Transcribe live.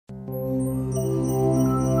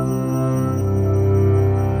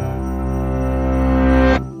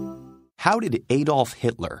how did Adolf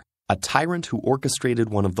Hitler, a tyrant who orchestrated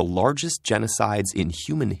one of the largest genocides in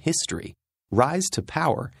human history, rise to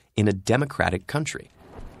power in a democratic country?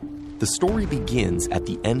 The story begins at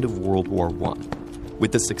the end of World War I.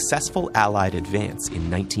 With the successful Allied advance in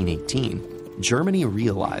 1918, Germany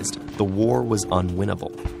realized the war was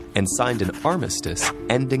unwinnable and signed an armistice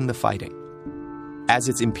ending the fighting. As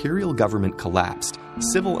its imperial government collapsed,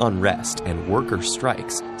 civil unrest and worker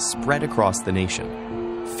strikes spread across the nation.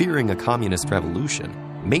 Fearing a communist revolution,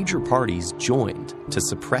 major parties joined to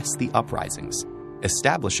suppress the uprisings,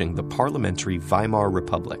 establishing the parliamentary Weimar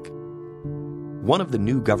Republic. One of the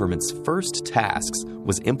new government's first tasks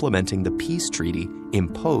was implementing the peace treaty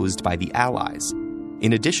imposed by the Allies.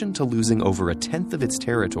 In addition to losing over a tenth of its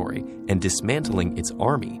territory and dismantling its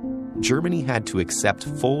army, Germany had to accept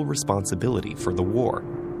full responsibility for the war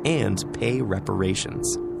and pay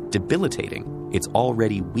reparations, debilitating its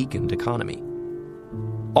already weakened economy.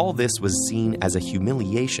 All this was seen as a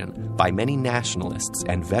humiliation by many nationalists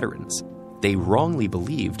and veterans. They wrongly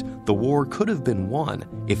believed the war could have been won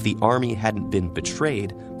if the army hadn't been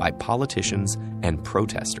betrayed by politicians and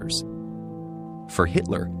protesters. For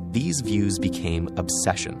Hitler, these views became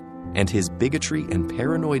obsession, and his bigotry and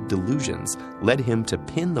paranoid delusions led him to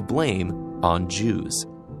pin the blame on Jews.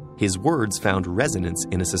 His words found resonance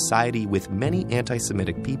in a society with many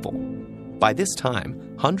anti-Semitic people. By this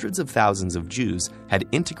time, hundreds of thousands of Jews had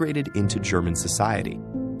integrated into German society,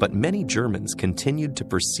 but many Germans continued to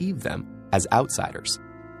perceive them as outsiders.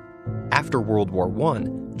 After World War I,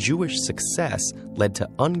 Jewish success led to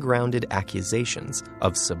ungrounded accusations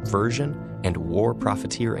of subversion and war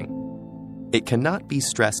profiteering. It cannot be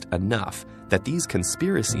stressed enough that these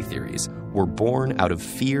conspiracy theories were born out of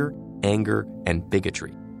fear, anger, and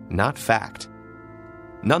bigotry, not fact.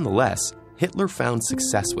 Nonetheless, Hitler found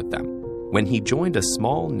success with them. When he joined a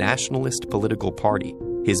small nationalist political party,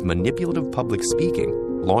 his manipulative public speaking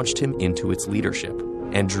launched him into its leadership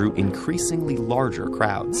and drew increasingly larger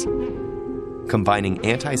crowds. Combining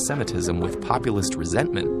anti-Semitism with populist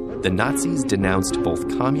resentment, the Nazis denounced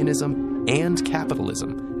both communism and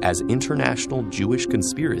capitalism as international Jewish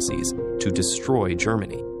conspiracies to destroy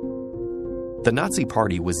Germany. The Nazi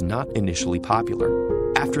Party was not initially popular.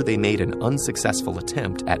 After they made an unsuccessful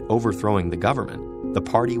attempt at overthrowing the government, the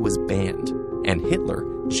party was banned, and Hitler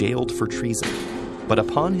jailed for treason. But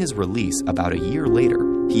upon his release about a year later,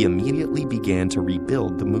 he immediately began to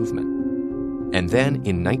rebuild the movement. And then,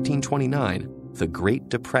 in 1929, the Great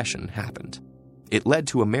Depression happened. It led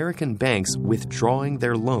to American banks withdrawing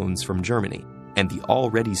their loans from Germany, and the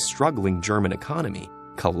already struggling German economy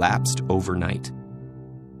collapsed overnight.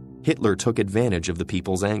 Hitler took advantage of the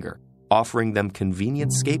people's anger, offering them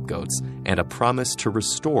convenient scapegoats and a promise to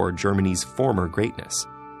restore Germany's former greatness.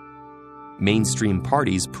 Mainstream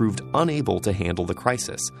parties proved unable to handle the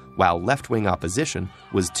crisis, while left-wing opposition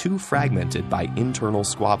was too fragmented by internal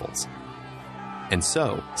squabbles. And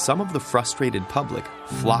so, some of the frustrated public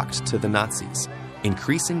flocked to the Nazis,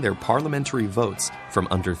 increasing their parliamentary votes from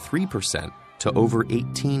under 3% to over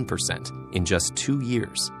 18% in just 2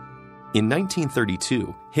 years. In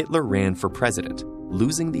 1932, Hitler ran for president,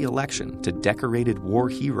 losing the election to decorated war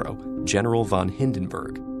hero General von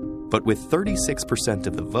Hindenburg. But with 36%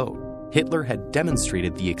 of the vote, Hitler had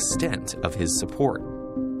demonstrated the extent of his support.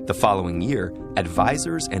 The following year,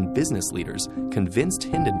 advisors and business leaders convinced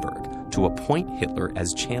Hindenburg to appoint Hitler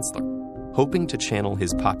as chancellor, hoping to channel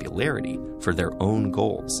his popularity for their own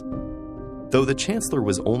goals. Though the chancellor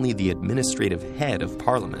was only the administrative head of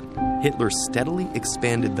parliament, Hitler steadily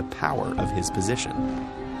expanded the power of his position.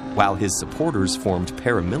 While his supporters formed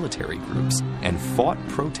paramilitary groups and fought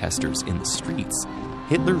protesters in the streets,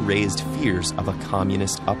 Hitler raised fears of a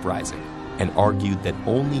communist uprising and argued that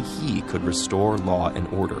only he could restore law and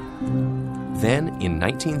order. Then, in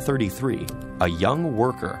 1933, a young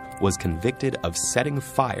worker was convicted of setting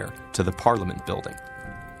fire to the Parliament building.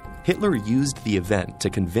 Hitler used the event to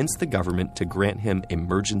convince the government to grant him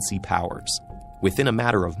emergency powers. Within a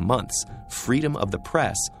matter of months, freedom of the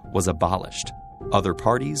press was abolished, other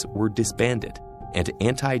parties were disbanded, and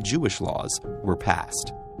anti-Jewish laws were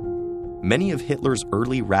passed. Many of Hitler's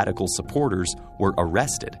early radical supporters were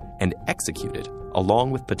arrested and executed,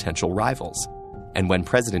 along with potential rivals. And when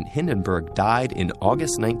President Hindenburg died in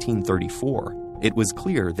August 1934, it was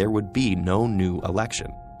clear there would be no new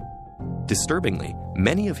election. Disturbingly,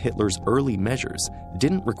 many of Hitler's early measures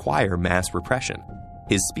didn't require mass repression.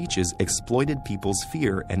 His speeches exploited people's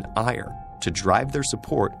fear and ire to drive their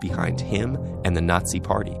support behind him and the Nazi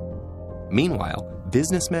Party. Meanwhile,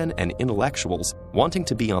 businessmen and intellectuals wanting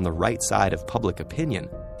to be on the right side of public opinion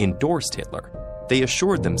endorsed Hitler. They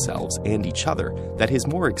assured themselves and each other that his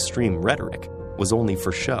more extreme rhetoric was only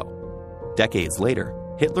for show. Decades later,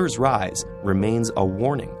 Hitler's rise remains a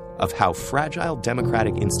warning of how fragile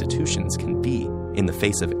democratic institutions can be in the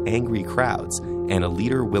face of angry crowds and a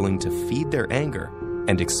leader willing to feed their anger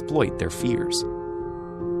and exploit their fears.